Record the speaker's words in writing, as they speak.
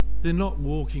They're not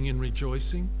walking in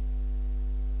rejoicing,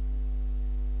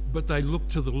 but they look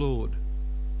to the Lord,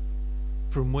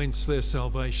 from whence their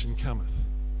salvation cometh.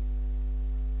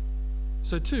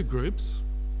 So two groups,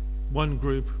 one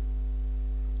group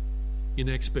in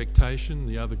expectation,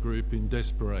 the other group in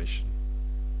desperation.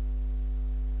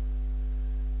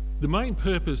 The main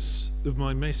purpose of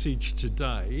my message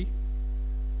today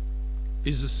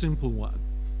is a simple one,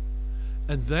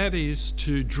 and that is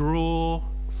to draw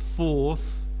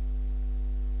forth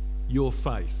your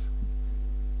faith,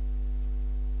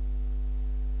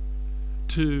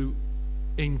 to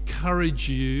encourage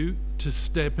you to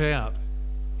step out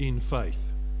in faith,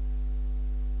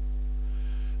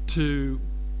 to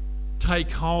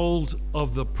take hold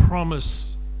of the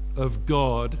promise of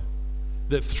God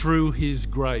that through His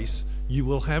grace you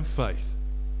will have faith.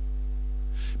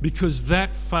 Because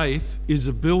that faith is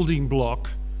a building block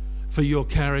for your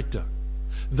character.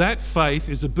 That faith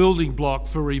is a building block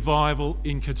for revival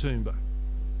in Katoomba.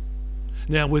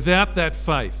 Now, without that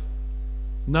faith,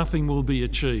 nothing will be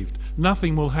achieved.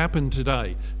 Nothing will happen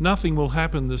today. Nothing will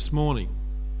happen this morning.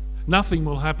 Nothing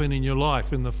will happen in your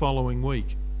life in the following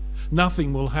week.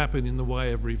 Nothing will happen in the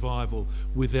way of revival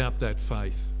without that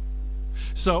faith.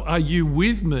 So are you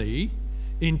with me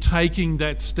in taking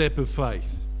that step of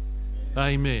faith?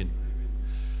 Amen.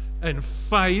 And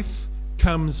faith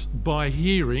comes by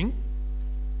hearing,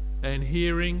 and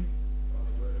hearing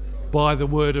by the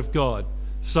Word of God.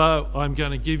 So I'm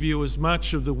going to give you as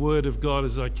much of the Word of God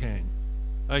as I can.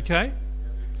 Okay?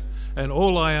 And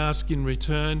all I ask in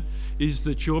return is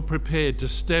that you're prepared to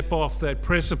step off that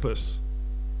precipice,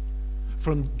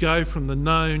 go from the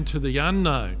known to the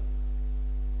unknown,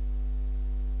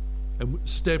 and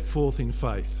step forth in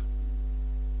faith.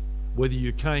 Whether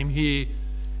you came here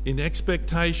in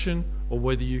expectation or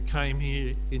whether you came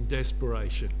here in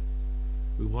desperation,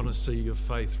 we want to see your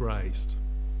faith raised.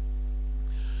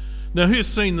 Now, who's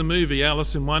seen the movie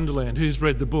Alice in Wonderland? Who's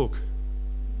read the book?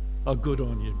 Oh, good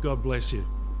on you. God bless you.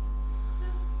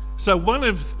 So one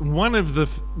of the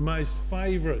most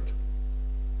favourite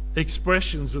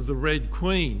expressions of the Red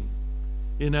Queen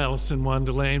in Alice in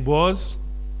Wonderland was,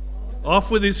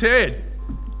 off with his head.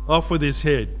 Off with his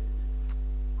head.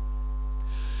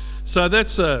 So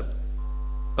that's a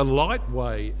light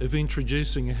way of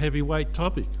introducing a heavyweight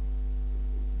topic.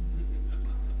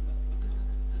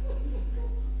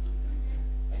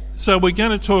 So we're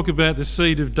going to talk about the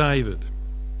seed of David.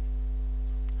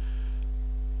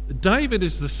 David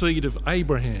is the seed of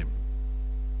Abraham,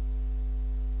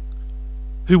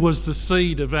 who was the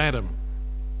seed of Adam,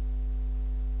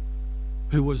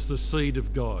 who was the seed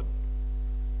of God.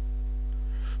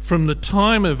 From the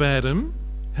time of Adam,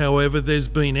 however, there's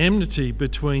been enmity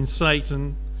between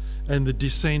Satan and the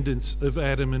descendants of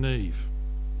Adam and Eve.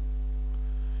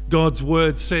 God's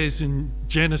word says in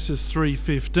Genesis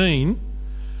 3:15,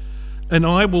 "And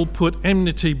I will put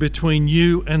enmity between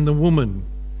you and the woman,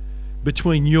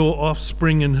 between your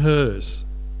offspring and hers.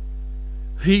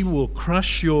 He will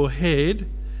crush your head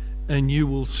and you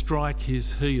will strike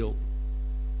his heel."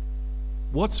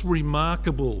 What's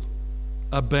remarkable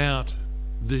about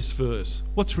this verse?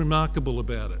 What's remarkable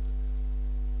about it?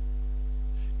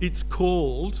 It's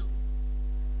called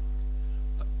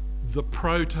the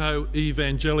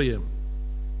Proto-Evangelium.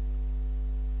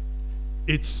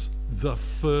 It's the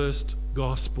first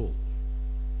gospel.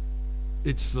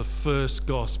 It's the first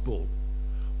gospel.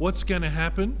 What's going to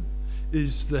happen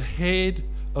is the head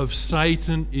of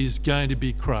Satan is going to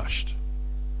be crushed.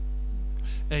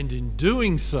 And in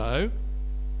doing so,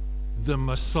 the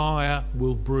Messiah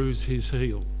will bruise his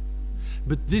heel.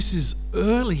 But this is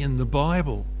early in the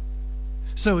Bible.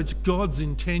 So it's God's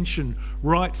intention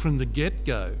right from the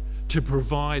get-go to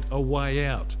provide a way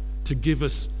out, to give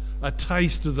us a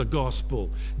taste of the gospel.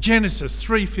 Genesis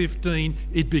 3:15,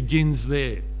 it begins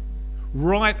there,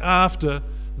 right after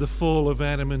the fall of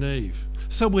Adam and Eve.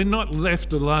 So we're not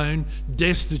left alone,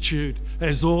 destitute,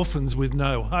 as orphans with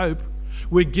no hope.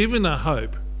 We're given a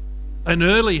hope, an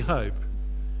early hope,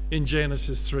 in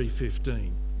Genesis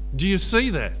 3:15. Do you see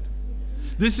that?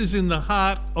 This is in the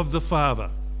heart of the Father.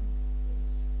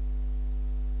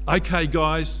 Okay,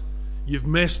 guys, you've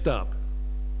messed up.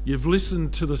 You've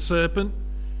listened to the serpent.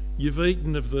 You've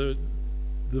eaten of the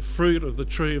fruit of the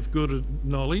tree of good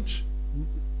knowledge,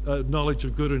 knowledge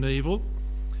of good and evil,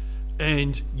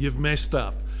 and you've messed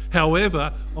up.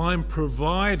 However, I'm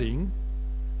providing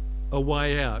a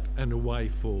way out and a way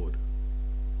forward.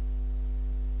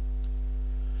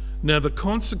 Now, the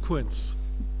consequence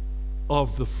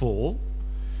of the fall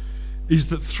is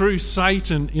that through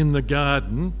Satan in the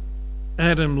garden,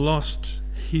 Adam lost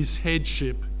his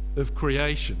headship of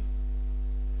creation.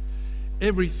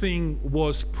 everything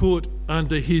was put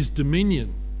under his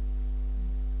dominion.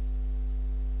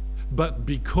 But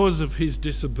because of his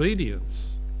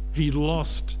disobedience, he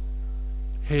lost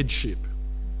headship.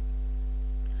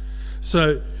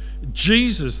 So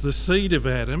Jesus, the seed of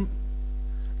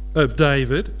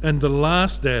David, and the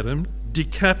last Adam,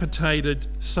 decapitated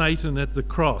Satan at the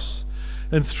cross,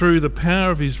 and through the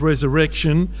power of his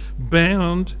resurrection,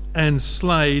 bound and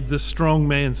slayed the strong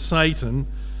man Satan,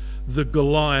 the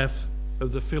Goliath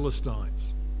of the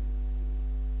Philistines.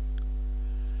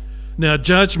 Now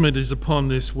judgment is upon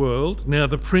this world. Now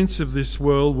the prince of this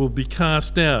world will be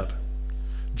cast out.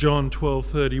 John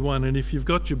 12:31. And if you've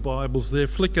got your Bibles there,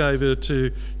 flick over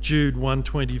to Jude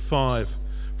 1:25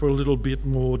 for a little bit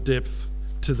more depth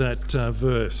to that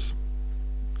verse.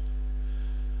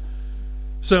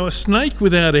 So a snake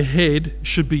without a head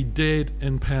should be dead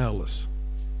and powerless.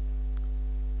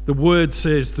 The word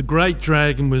says the great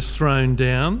dragon was thrown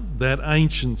down, that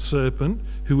ancient serpent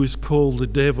who is called the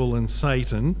devil and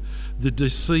Satan, the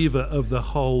deceiver of the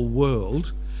whole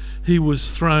world. He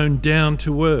was thrown down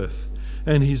to earth,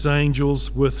 and his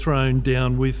angels were thrown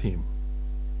down with him.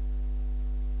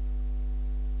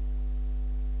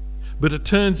 But it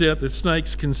turns out that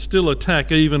snakes can still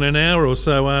attack even an hour or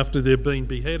so after they've been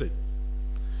beheaded.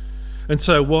 And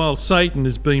so while Satan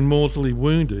has been mortally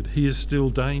wounded, he is still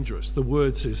dangerous. The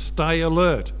word says, stay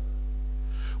alert.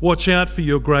 Watch out for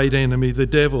your great enemy, the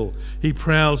devil. He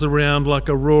prowls around like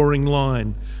a roaring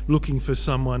lion, looking for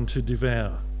someone to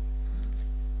devour.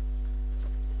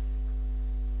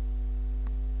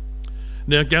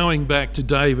 Now, going back to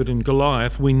David and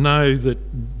Goliath, we know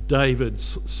that David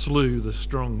slew the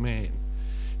strong man.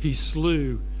 He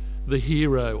slew the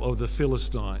hero of the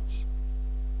Philistines.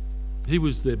 He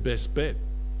was their best bet.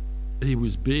 He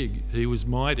was big, he was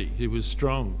mighty, he was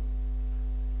strong.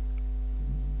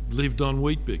 Lived on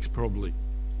Weet-Bix probably.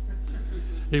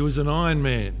 He was an Iron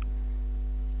Man.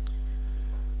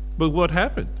 But what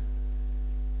happened?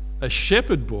 A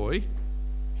shepherd boy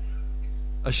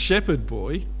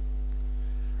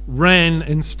ran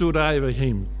and stood over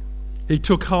him. He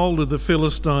took hold of the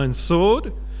Philistine's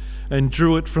sword and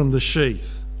drew it from the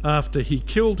sheath. After he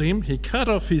killed him, he cut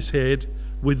off his head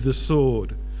with the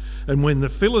sword. And when the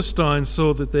Philistines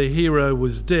saw that their hero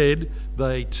was dead,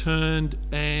 they turned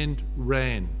and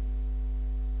ran.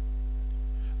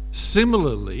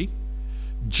 Similarly,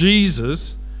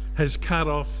 Jesus has cut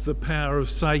off the power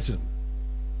of Satan.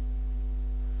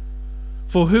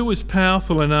 For who is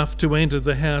powerful enough to enter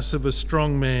the house of a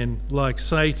strong man like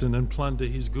Satan and plunder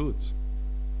his goods?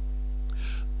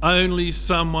 Only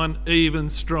someone even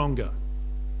stronger.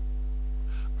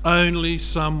 Only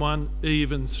someone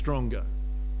even stronger.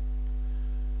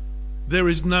 There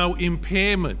is no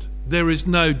impairment. There is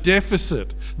no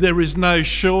deficit. There is no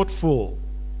shortfall.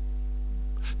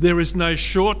 There is no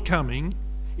shortcoming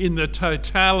in the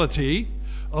totality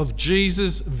of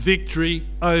Jesus' victory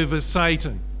over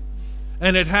Satan.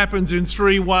 And it happens in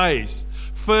three ways.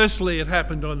 Firstly, it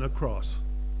happened on the cross.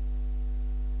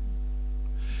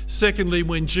 Secondly,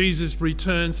 when Jesus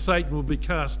returns, Satan will be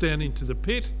cast down into the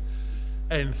pit.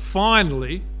 And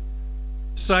finally,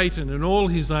 Satan and all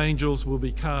his angels will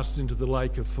be cast into the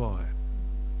lake of fire.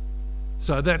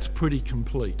 So that's pretty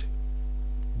complete.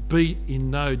 Be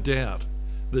in no doubt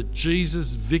that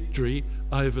Jesus' victory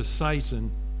over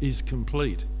Satan is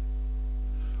complete.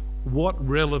 What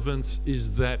relevance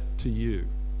is that to you?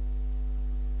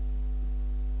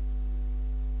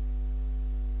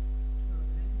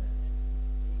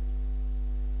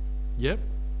 Yep.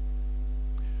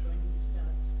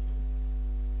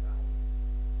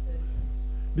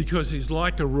 Because he's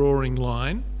like a roaring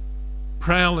lion,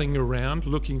 prowling around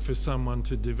looking for someone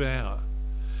to devour.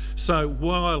 So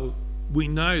while we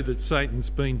know that Satan's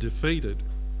been defeated,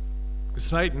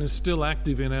 Satan is still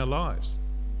active in our lives.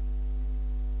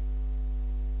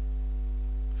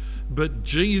 But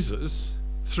Jesus,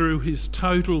 through his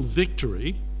total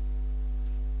victory,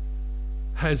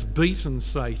 has beaten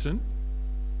Satan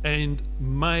and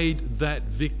made that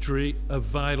victory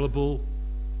available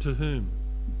to whom?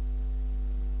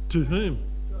 To whom?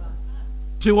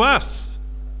 To us.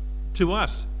 To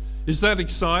us. Is that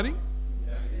exciting?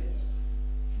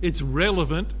 It's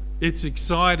relevant, it's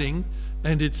exciting,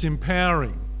 and it's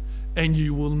empowering. And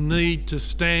you will need to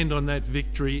stand on that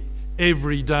victory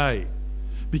every day.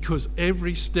 Because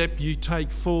every step you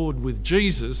take forward with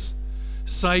Jesus,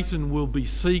 Satan will be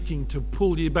seeking to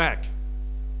pull you back.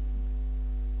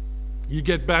 You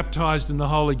get baptized in the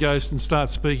Holy Ghost and start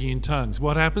speaking in tongues.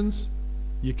 What happens?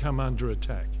 You come under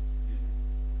attack.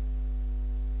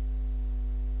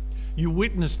 You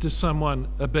witness to someone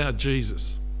about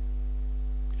Jesus.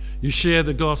 You share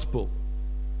the gospel.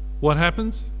 what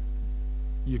happens?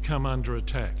 You come under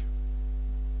attack.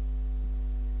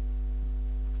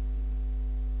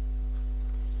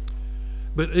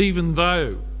 But even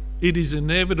though it is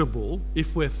inevitable,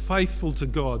 if we're faithful to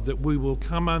God, that we will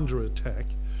come under attack,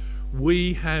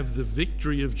 we have the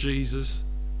victory of Jesus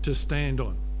to stand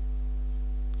on.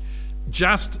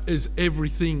 Just as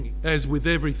with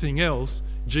everything else,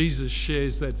 Jesus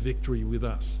shares that victory with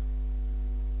us.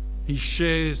 He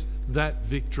shares that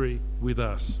victory with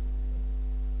us.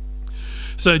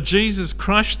 So Jesus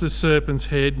crushed the serpent's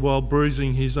head while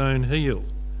bruising his own heel.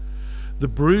 The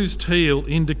bruised heel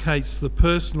indicates the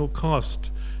personal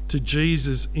cost to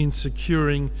Jesus in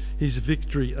securing his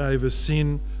victory over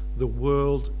sin, the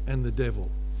world, and the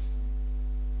devil.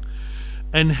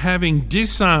 And having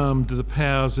disarmed the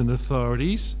powers and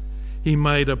authorities, he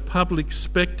made a public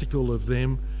spectacle of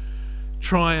them,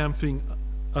 triumphing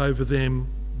over them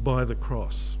by the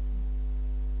cross.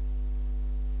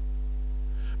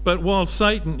 But while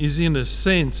Satan is in a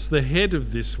sense the head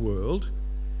of this world,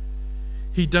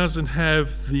 he doesn't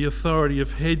have the authority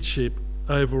of headship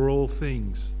over all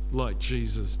things like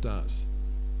Jesus does.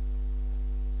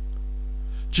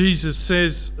 Jesus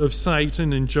says of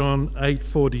Satan in John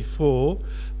 8:44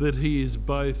 that he is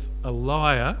both a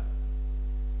liar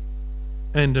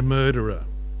and a murderer.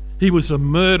 He was a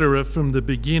murderer from the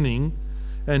beginning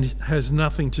and has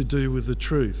nothing to do with the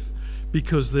truth,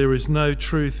 because there is no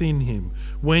truth in him.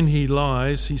 When he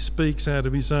lies, he speaks out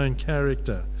of his own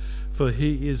character, for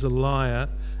he is a liar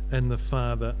and the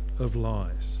father of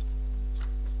lies.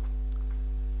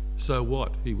 So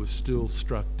what? He was still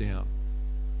struck down.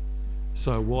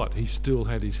 So what? He still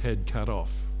had his head cut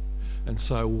off. And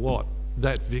so what?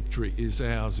 That victory is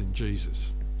ours in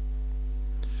Jesus.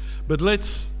 But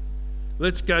let's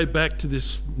go back to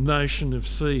this notion of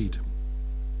seed.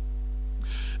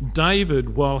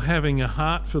 David, while having a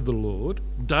heart for the Lord,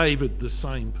 David, the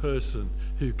same person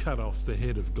who cut off the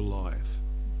head of Goliath,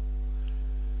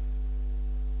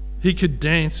 he could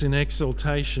dance in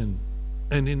exaltation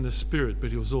and in the spirit,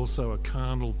 but he was also a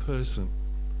carnal person.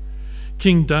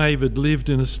 King David lived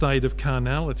in a state of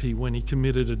carnality when he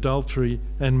committed adultery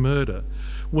and murder.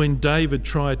 When David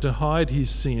tried to hide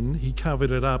his sin, he covered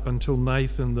it up until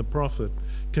Nathan the prophet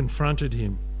confronted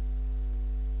him.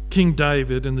 King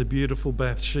David and the beautiful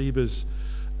Bathsheba's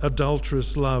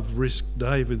adulterous love risked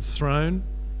David's throne,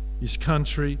 his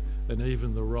country, and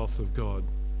even the wrath of God.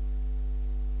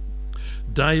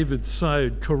 David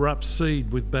sowed corrupt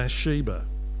seed with Bathsheba.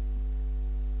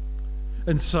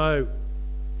 And so,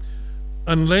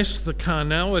 unless the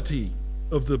carnality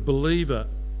of the believer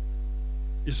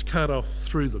is cut off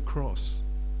through the cross,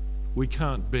 we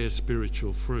can't bear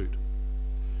spiritual fruit.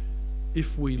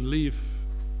 If we live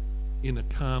in a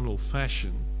carnal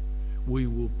fashion, we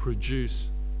will produce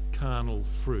carnal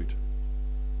fruit.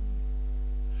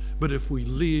 But if we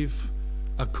live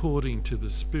according to the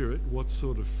Spirit, what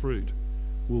sort of fruit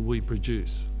will we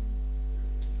produce?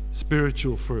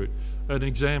 Spiritual fruit. An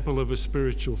example of a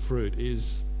spiritual fruit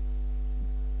is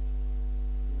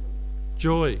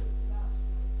joy.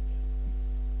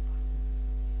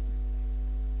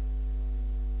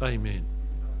 Amen.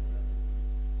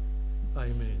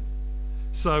 Amen.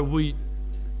 So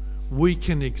we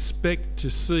can expect to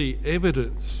see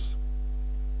evidence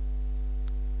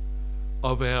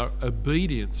of our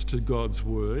obedience to God's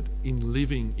word in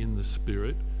living in the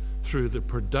Spirit through the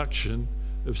production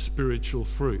of spiritual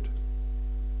fruit.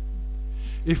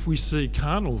 If we see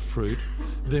carnal fruit,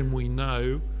 then we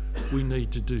know we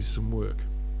need to do some work.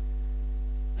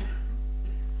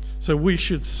 So we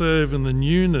should serve in the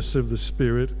newness of the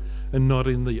Spirit and not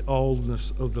in the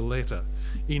oldness of the letter.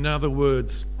 In other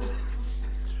words,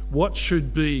 what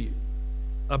should be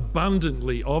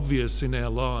abundantly obvious in our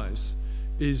lives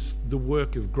is the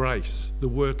work of grace, the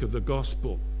work of the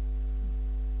gospel,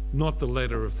 not the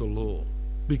letter of the law,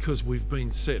 because we've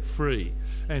been set free.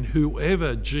 And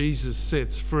whoever Jesus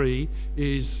sets free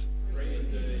is free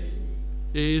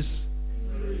indeed.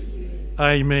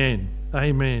 Amen.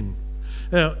 Amen.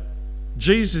 Now,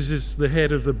 Jesus is the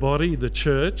head of the body, the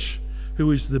church,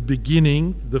 who is the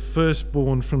beginning, the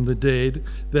firstborn from the dead,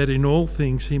 that in all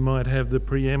things he might have the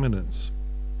preeminence.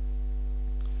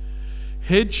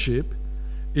 Headship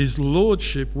is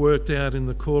lordship worked out in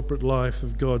the corporate life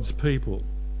of God's people.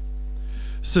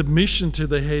 Submission to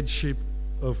the headship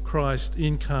of Christ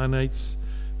incarnates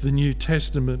the New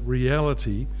Testament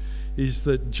reality, is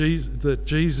that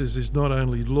Jesus is not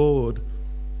only Lord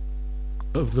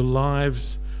of the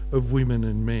lives of women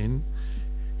and men,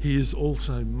 he is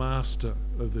also master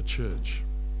of the church.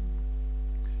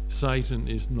 Satan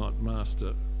is not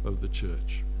master of the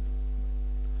church.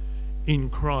 In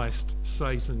Christ,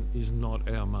 Satan is not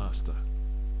our master.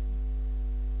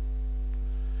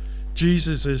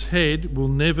 Jesus as head will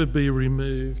never be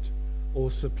removed or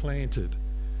supplanted.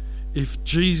 If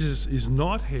Jesus is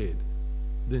not head,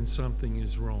 then something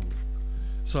is wrong.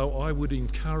 So I would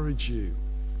encourage you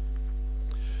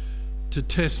to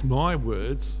test my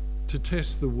words, to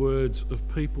test the words of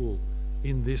people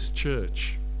in this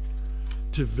church,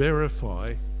 to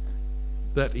verify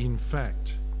that in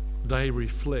fact they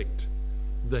reflect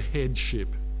the headship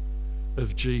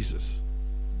of Jesus,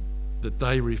 that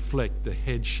they reflect the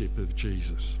headship of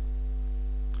Jesus.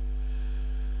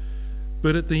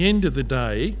 But at the end of the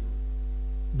day,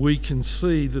 we can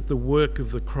see that the work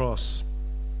of the cross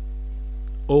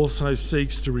also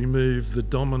seeks to remove the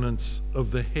dominance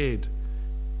of the head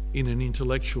in an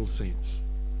intellectual sense.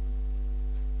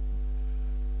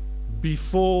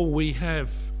 Before we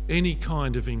have any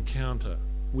kind of encounter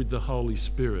with the Holy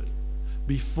Spirit,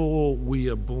 before we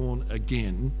are born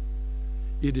again,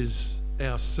 it is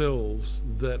ourselves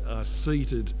that are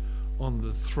seated on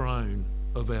the throne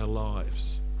of our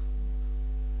lives.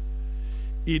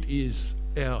 It is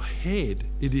our head,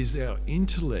 it is our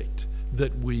intellect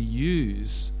that we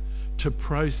use to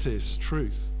process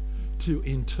truth, to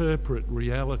interpret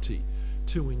reality,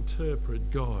 to interpret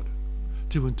God,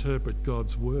 to interpret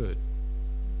God's word.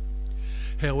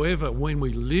 However, when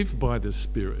we live by the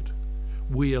Spirit,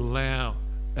 we allow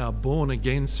our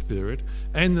born-again spirit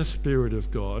and the Spirit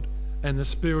of God and the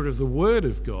Spirit of the Word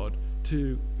of God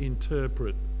to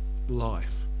interpret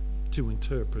life, to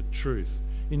interpret truth.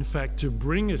 In fact, to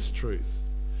bring us truth.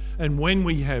 And when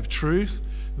we have truth,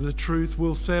 the truth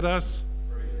will set us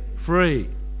free.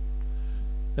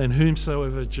 And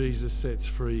whomsoever Jesus sets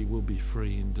free will be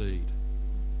free indeed.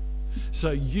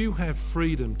 So you have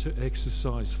freedom to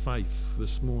exercise faith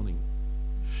this morning.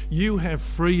 You have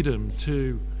freedom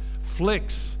to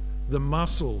flex the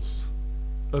muscles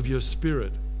of your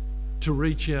spirit to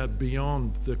reach out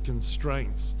beyond the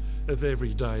constraints of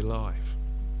everyday life.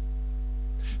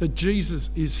 That Jesus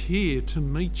is here to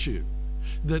meet you,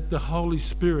 that the Holy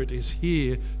Spirit is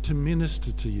here to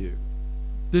minister to you.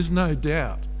 There's no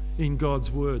doubt in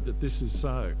God's word that this is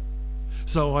so.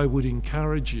 So I would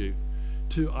encourage you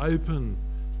to open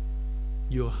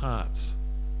your hearts,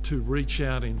 to reach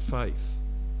out in faith,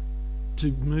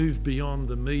 to move beyond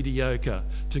the mediocre,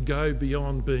 to go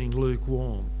beyond being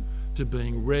lukewarm, to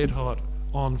being red hot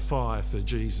on fire for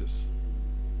Jesus.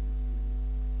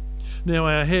 Now,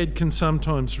 our head can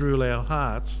sometimes rule our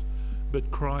hearts, but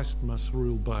Christ must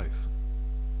rule both.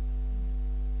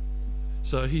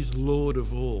 So he's Lord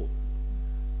of all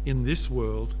in this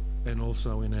world and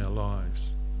also in our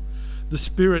lives. The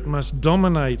Spirit must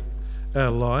dominate our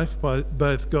life by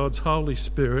both God's Holy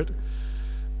Spirit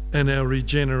and our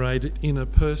regenerated inner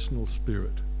personal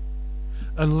spirit.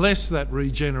 Unless that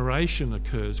regeneration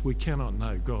occurs, we cannot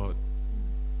know God.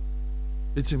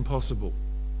 It's impossible.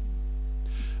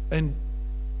 And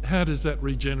how does that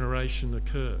regeneration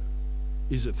occur?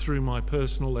 Is it through my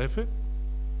personal effort?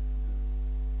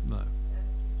 No.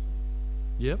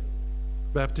 Yep.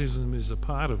 Baptism is a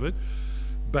part of it.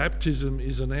 Baptism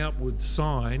is an outward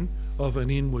sign of an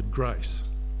inward grace.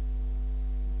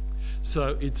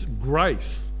 So it's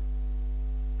grace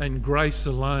and grace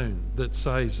alone that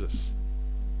saves us.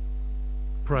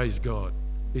 Praise God.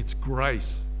 It's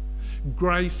grace.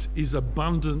 Grace is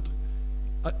abundantly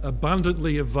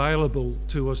available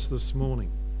to us this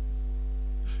morning.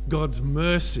 God's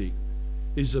mercy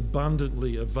is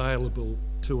abundantly available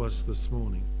to us this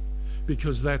morning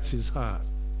because that's his heart.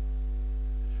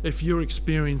 If you're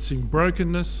experiencing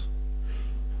brokenness,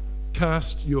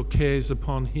 cast your cares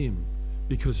upon him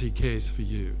because he cares for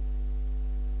you.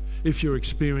 If you're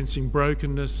experiencing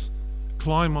brokenness,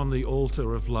 climb on the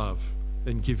altar of love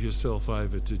and give yourself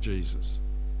over to Jesus.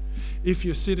 If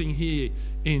you're sitting here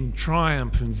in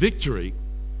triumph and victory,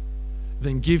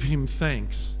 then give him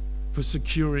thanks for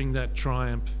securing that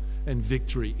triumph and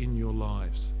victory in your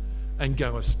lives and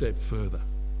go a step further.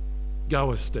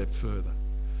 Go a step further.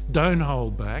 Don't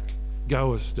hold back.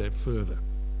 Go a step further.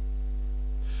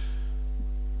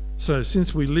 So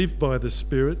since we live by the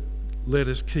Spirit, let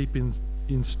us keep in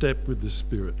step with the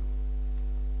Spirit.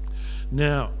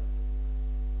 Now,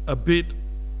 a bit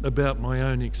about my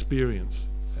own experience.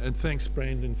 And thanks,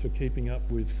 Brandon, for keeping up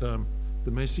with the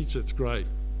message. That's great.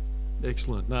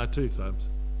 Excellent. No, two thumbs.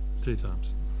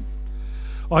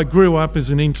 I grew up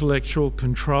as an intellectual,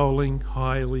 controlling,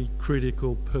 highly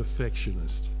critical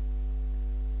perfectionist.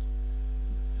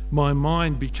 My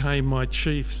mind became my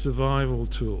chief survival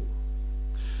tool.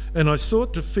 And I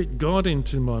sought to fit God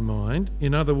into my mind,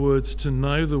 in other words, to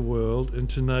know the world and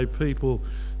to know people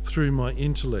through my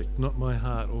intellect, not my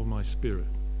heart or my spirit.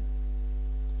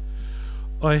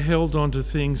 I held on to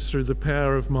things through the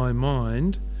power of my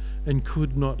mind and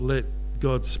could not let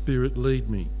God's Spirit lead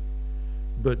me.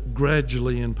 But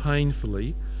gradually and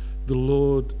painfully, the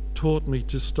Lord taught me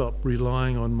to stop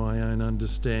relying on my own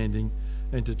understanding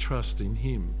and to trust in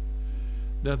Him.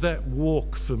 Now that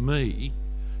walk for me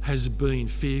has been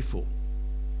fearful.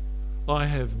 I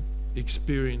have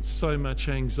experienced so much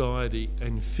anxiety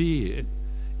and fear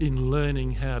in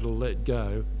learning how to let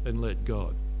go and let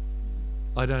God.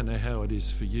 I don't know how it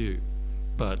is for you,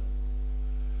 but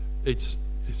it's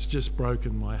just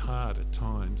broken my heart at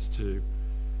times to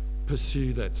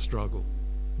pursue that struggle,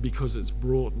 because it's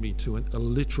brought me to a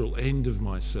literal end of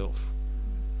myself,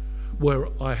 where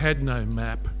I had no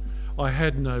map, I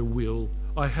had no will,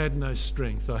 I had no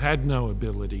strength, I had no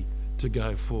ability to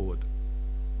go forward.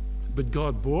 But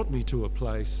God brought me to a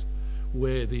place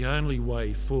where the only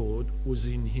way forward was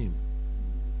in Him,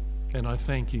 and I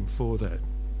thank Him for that.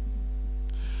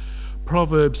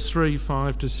 Proverbs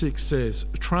 3:5-6 says,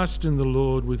 "Trust in the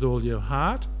Lord with all your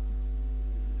heart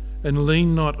and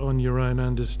lean not on your own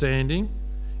understanding.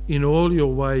 In all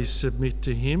your ways submit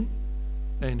to Him,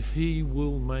 and He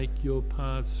will make your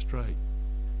paths straight."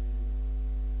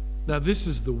 Now this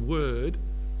is the word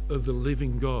of the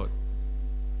living God.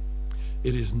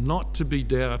 It is not to be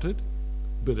doubted,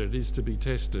 but it is to be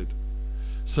tested.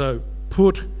 So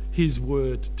put His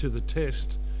word to the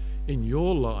test in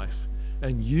your life,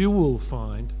 and you will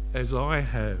find, as I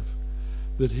have,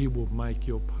 that He will make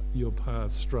your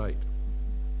path straight.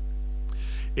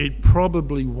 It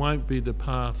probably won't be the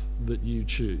path that you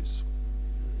choose.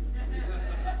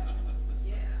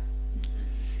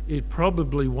 It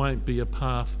probably won't be a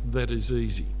path that is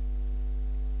easy.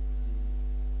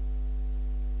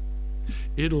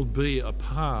 It'll be a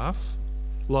path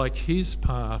like His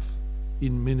path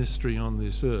in ministry on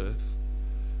this earth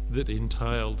that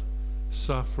entailed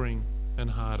suffering and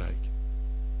heartache.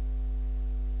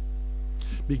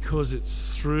 Because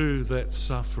it's through that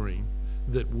suffering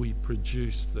that we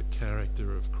produce the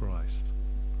character of Christ.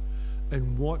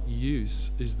 And what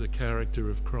use is the character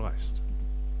of Christ?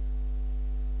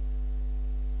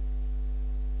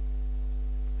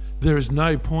 There is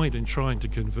no point in trying to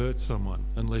convert someone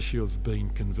unless you have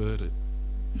been converted.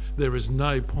 There is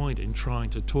no point in trying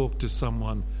to talk to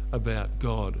someone about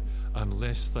God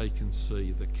unless they can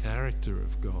see the character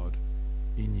of God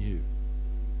in you.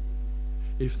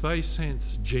 If they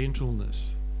sense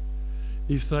gentleness,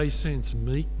 if they sense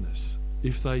meekness,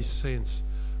 if they sense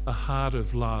a heart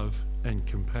of love and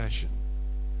compassion,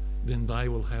 then they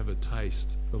will have a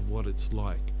taste of what it's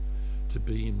like to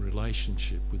be in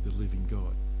relationship with the living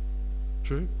God.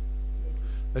 True?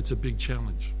 That's a big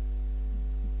challenge.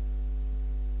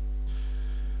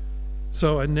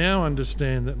 So I now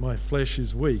understand that my flesh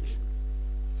is weak,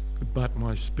 but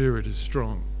my spirit is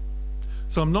strong.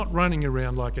 So I'm not running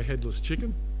around like a headless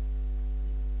chicken.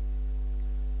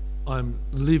 I'm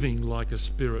living like a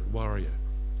spirit warrior,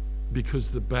 because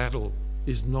the battle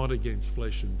is not against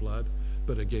flesh and blood,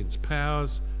 but against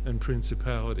powers and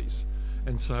principalities.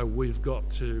 And so we've got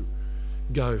to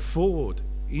go forward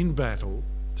in battle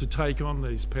to take on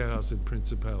these powers and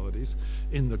principalities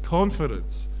in the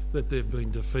confidence that they've been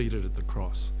defeated at the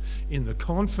cross, in the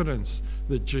confidence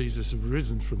that Jesus has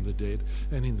risen from the dead,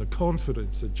 and in the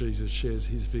confidence that Jesus shares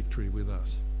His victory with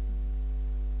us.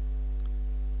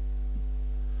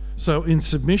 So in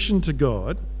submission to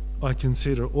God, I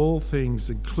consider all things,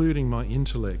 including my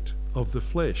intellect, of the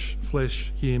flesh,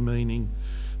 flesh here meaning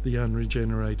the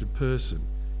unregenerated person,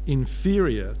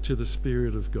 inferior to the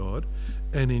Spirit of God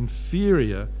and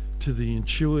inferior to the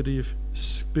intuitive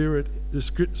spirit, the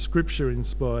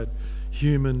scripture-inspired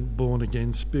human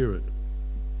born-again spirit.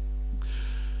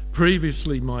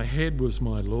 Previously my head was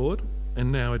my Lord,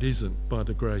 and now it isn't, by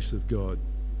the grace of God.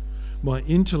 My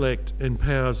intellect and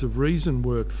powers of reason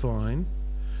work fine,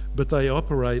 but they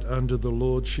operate under the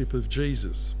lordship of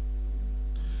Jesus.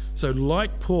 So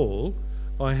like Paul,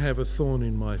 I have a thorn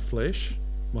in my flesh,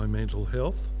 my mental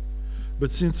health,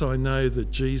 but since I know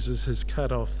that Jesus has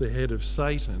cut off the head of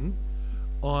Satan,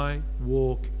 I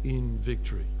walk in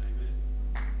victory.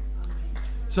 Amen.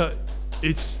 So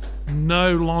it's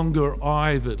no longer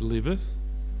I that liveth,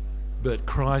 but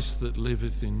Christ that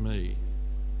liveth in me.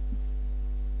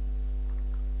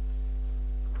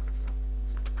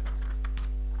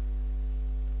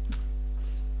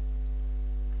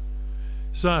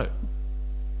 So,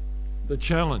 the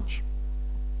challenge.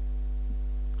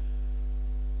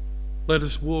 Let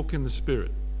us walk in the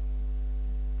Spirit,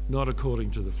 not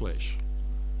according to the flesh.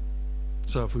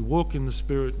 So if we walk in the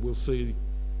Spirit, we'll see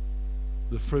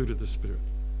the fruit of the Spirit.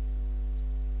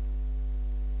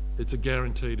 It's a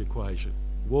guaranteed equation.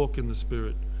 Walk in the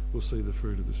Spirit, we'll see the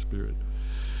fruit of the Spirit.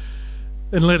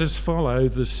 And let us follow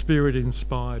the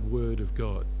Spirit-inspired Word of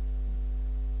God.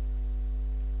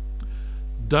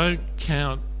 Don't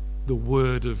count the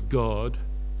Word of God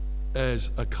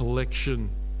as a collection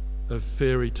of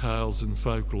fairy tales and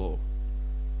folklore,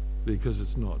 because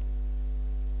it's not.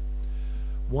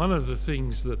 One of the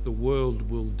things that the world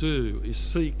will do is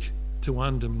seek to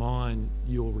undermine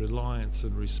your reliance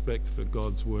and respect for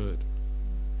God's Word.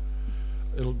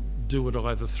 It'll do it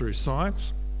either through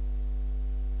science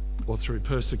or through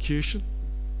persecution,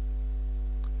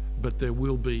 but there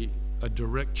will be a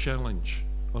direct challenge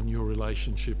on your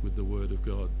relationship with the Word of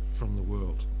God from the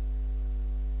world.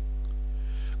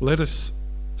 Let us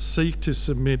seek to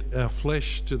submit our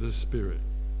flesh to the Spirit.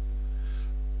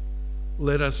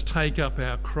 Let us take up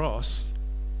our cross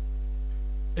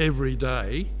every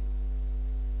day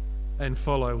and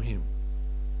follow him.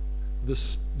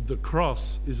 The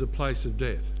cross is a place of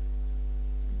death.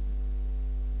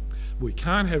 We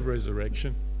can't have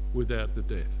resurrection without the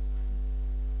death.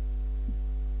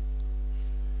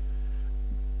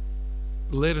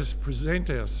 Let us present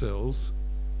ourselves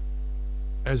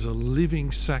as a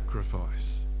living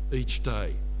sacrifice each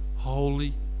day,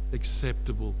 holy,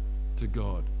 acceptable to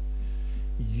God.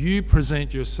 You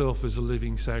present yourself as a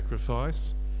living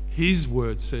sacrifice. His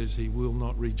word says he will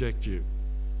not reject you.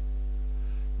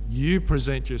 You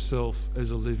present yourself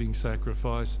as a living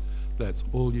sacrifice. That's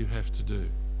all you have to do.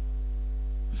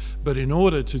 But in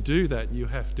order to do that, you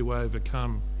have to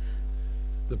overcome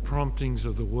the promptings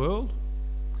of the world.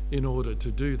 In order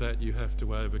to do that, you have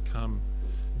to overcome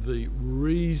the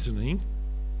reasoning,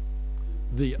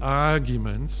 the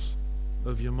arguments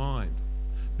of your mind.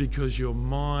 Because your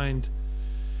mind,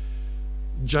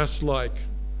 just like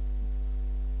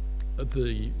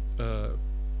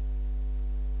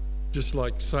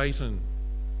Satan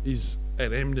is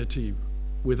at enmity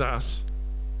with us,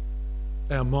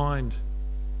 our mind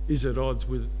is at odds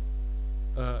with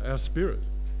our spirit.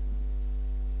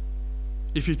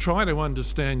 If you try to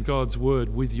understand God's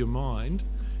word with your mind,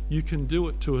 you can do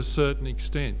it to a certain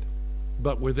extent,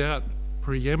 but without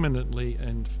preeminently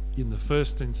and in the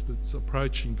first instance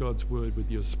approaching God's word with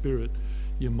your spirit,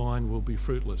 your mind will be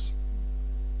fruitless.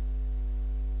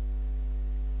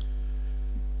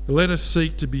 Let us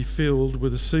seek to be filled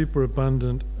with a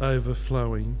superabundant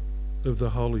overflowing of the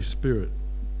Holy Spirit,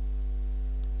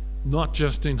 not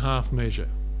just in half measure,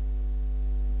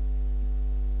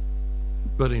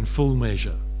 but in full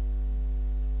measure.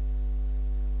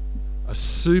 A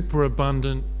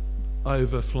superabundant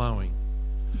overflowing,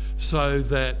 so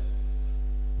that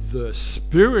the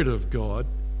Spirit of God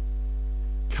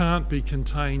can't be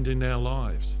contained in our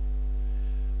lives.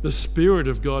 The Spirit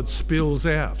of God spills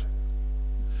out.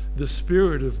 The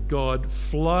Spirit of God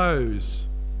flows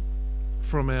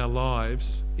from our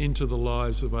lives into the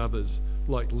lives of others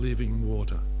like living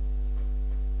water.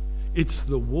 It's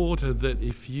the water that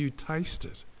if you taste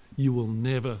it, you will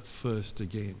never thirst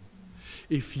again.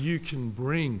 If you can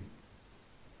bring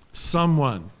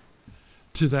someone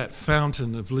to that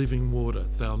fountain of living water,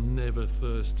 they'll never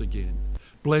thirst again.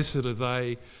 Blessed are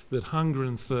they that hunger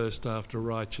and thirst after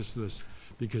righteousness,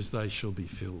 because they shall be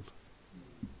filled.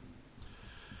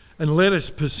 And let us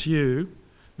pursue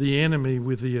the enemy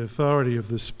with the authority of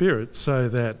the Spirit, so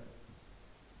that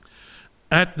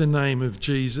at the name of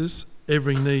Jesus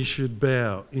every knee should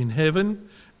bow in heaven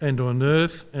and on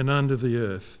earth and under the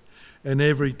earth, and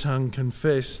every tongue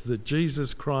confess that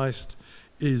Jesus Christ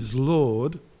is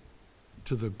Lord,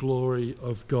 to the glory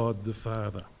of God the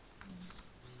Father.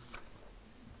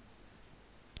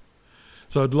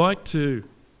 So I'd like to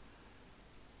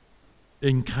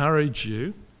encourage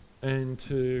you and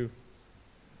to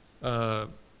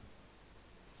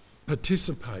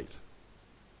participate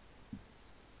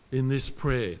in this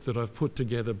prayer that I've put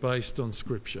together based on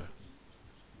Scripture.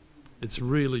 It's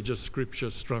really just Scripture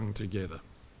strung together.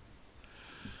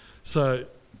 So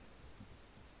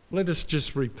let us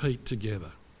just repeat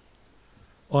together.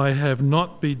 I have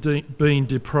not been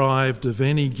deprived of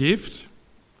any gift,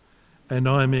 and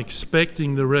I am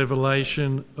expecting the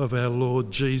revelation of our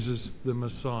Lord Jesus the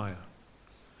Messiah.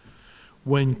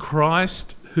 When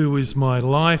Christ, who is my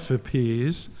life,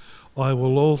 appears, I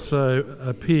will also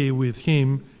appear with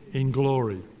him in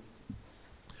glory.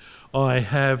 I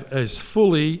have as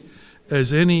fully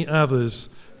as any others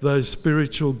those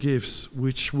spiritual gifts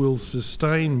which will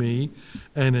sustain me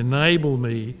and enable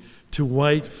me to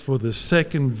wait for the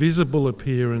second visible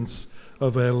appearance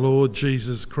of our Lord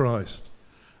Jesus Christ,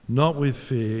 not with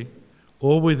fear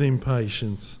or with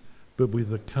impatience, but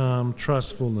with a calm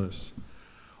trustfulness.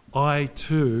 I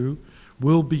too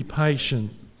will be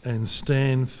patient and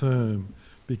stand firm,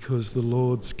 because the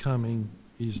Lord's coming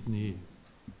is near.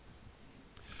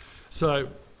 So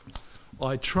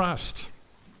I trust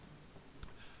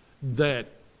that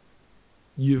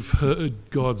you've heard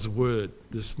God's word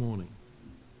this morning.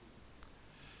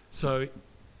 So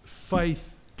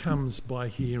faith comes by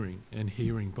hearing, and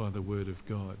hearing by the word of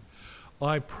God.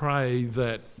 I pray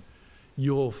that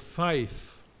your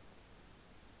faith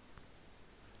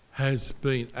has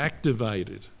been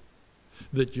activated,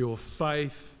 that your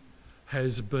faith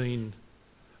has been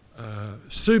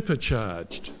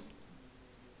supercharged,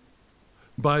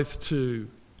 both to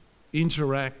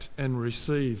interact and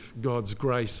receive God's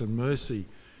grace and mercy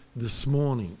this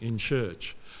morning in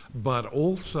church, but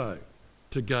also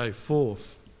to go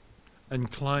forth and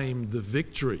claim the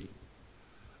victory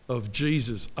of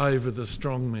Jesus over the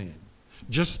strong man.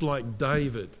 Just like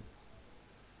David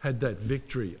had that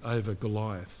victory over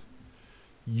Goliath,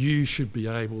 you should be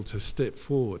able to step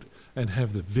forward and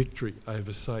have the victory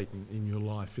over Satan in your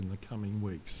life in the coming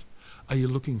weeks. Are you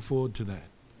looking forward to that?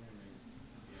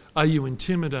 Are you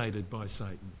intimidated by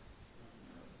Satan?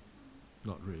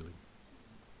 Not really.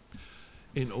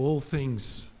 In all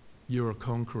things, you're a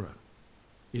conqueror.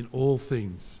 In all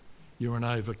things, you're an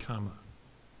overcomer.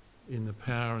 In the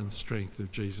power and strength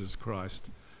of Jesus Christ,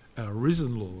 our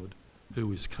risen Lord,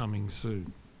 who is coming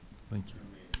soon. Thank you.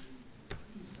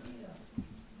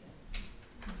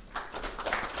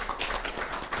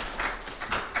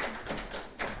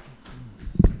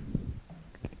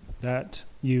 That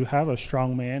you have a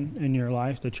strong man in your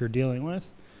life that you're dealing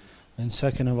with. And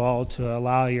second of all, to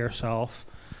allow yourself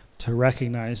to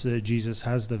recognize that Jesus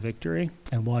has the victory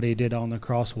and what he did on the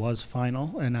cross was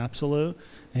final and absolute,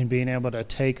 and being able to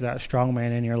take that strong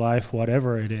man in your life,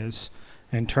 whatever it is,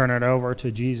 and turn it over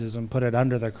to Jesus and put it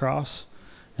under the cross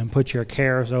and put your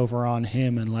cares over on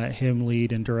him and let him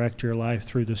lead and direct your life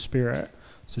through the Spirit.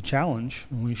 It's a challenge,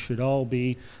 and we should all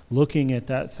be looking at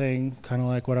that thing, kind of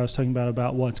like what I was talking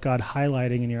about what's God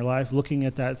highlighting in your life, looking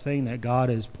at that thing that God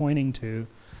is pointing to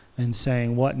and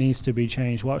saying what needs to be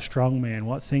changed, what strong man,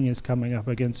 what thing is coming up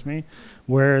against me,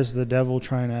 where is the devil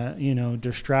trying to,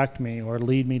 distract me or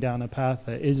lead me down a path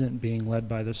that isn't being led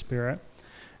by the Spirit,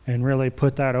 and really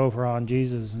put that over on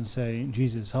Jesus and say,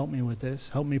 Jesus, help me with this.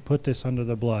 Help me put this under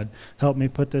the blood. Help me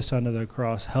put this under the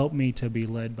cross. Help me to be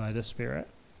led by the Spirit.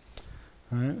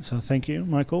 All right, so thank you,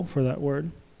 Michael, for that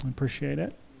word. I appreciate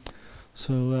it.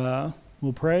 So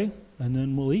we'll pray, and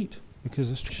then we'll eat, because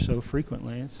it's so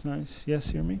frequently. It's nice.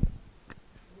 Yes, hear me?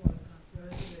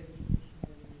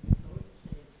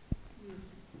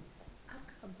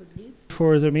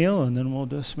 For the meal, and then we'll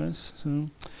dismiss. So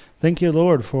thank you,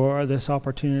 Lord, for this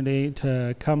opportunity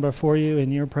to come before you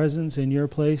in your presence, in your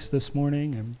place this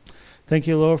morning. And thank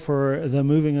you, Lord, for the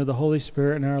moving of the Holy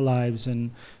Spirit in our lives, and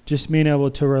just being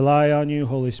able to rely on you,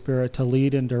 Holy Spirit, to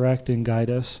lead and direct and guide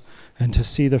us, and to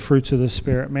see the fruits of the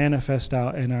Spirit manifest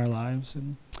out in our lives.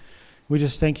 And we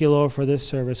just thank you, Lord, for this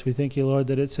service. We thank you, Lord,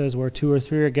 that it says where 2 or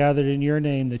 3 are gathered in your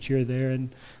name, that you're there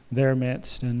in their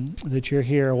midst, and that you're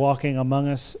here walking among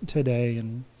us today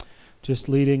and just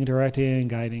leading, directing, and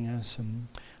guiding us. And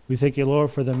we thank you,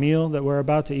 Lord, for the meal that we're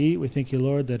about to eat. We thank you,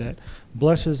 Lord, that it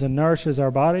blesses and nourishes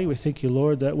our body. We thank you,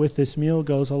 Lord, that with this meal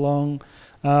goes along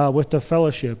with the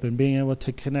fellowship and being able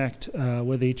to connect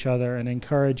with each other and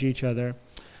encourage each other.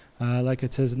 Like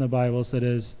it says in the Bibles, that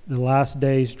as the last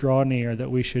days draw near,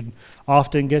 that we should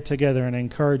often get together and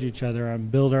encourage each other and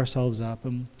build ourselves up.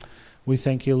 And we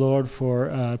thank you, Lord,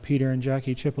 for Peter and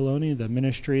Jackie Cipollone, the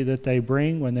ministry that they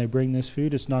bring when they bring this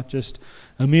food. It's not just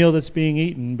a meal that's being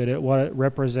eaten, but what it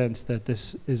represents, that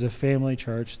this is a family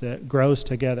church that grows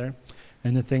together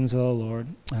in the things of the Lord.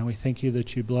 And we thank you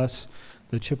that you bless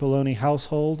the Cipollone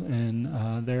household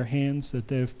and their hands, that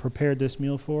they've prepared this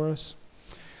meal for us.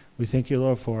 We thank you,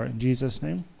 Lord, for it. In Jesus'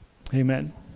 name, amen.